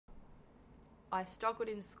I struggled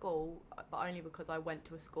in school, but only because I went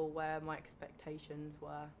to a school where my expectations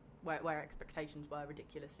were where expectations were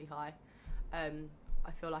ridiculously high.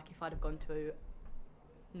 I feel like if I'd have gone to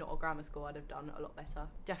not a grammar school, I'd have done a lot better.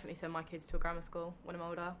 Definitely send my kids to a grammar school when I'm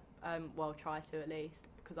older. Well, try to at least,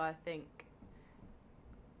 because I think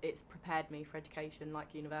it's prepared me for education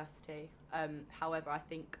like university. However, I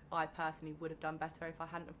think I personally would have done better if I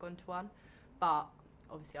hadn't have gone to one, but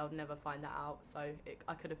obviously I would never find that out. So it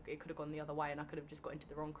could have gone the other way, and I could have just got into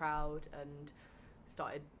the wrong crowd and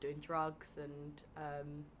started doing drugs and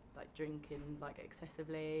like drinking like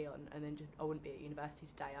excessively, and then just I wouldn't be at university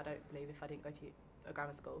today. I don't believe if I didn't go to a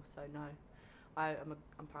grammar school. So no,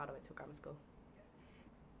 I'm proud I went to a grammar school.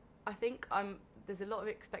 I think there's a lot of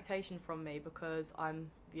expectation from me because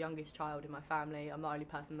I'm the youngest child in my family. I'm the only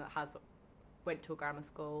person that has went to a grammar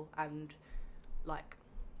school, and like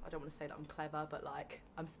I don't want to say that I'm clever, but like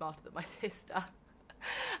I'm smarter than my sister.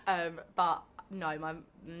 But no,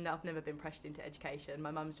 I've never been pressured into education.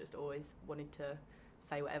 My mum's just always wanted to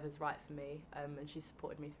say whatever's right for me, and she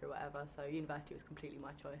supported me through whatever. So university was completely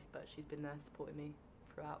my choice, but she's been there supporting me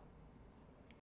throughout.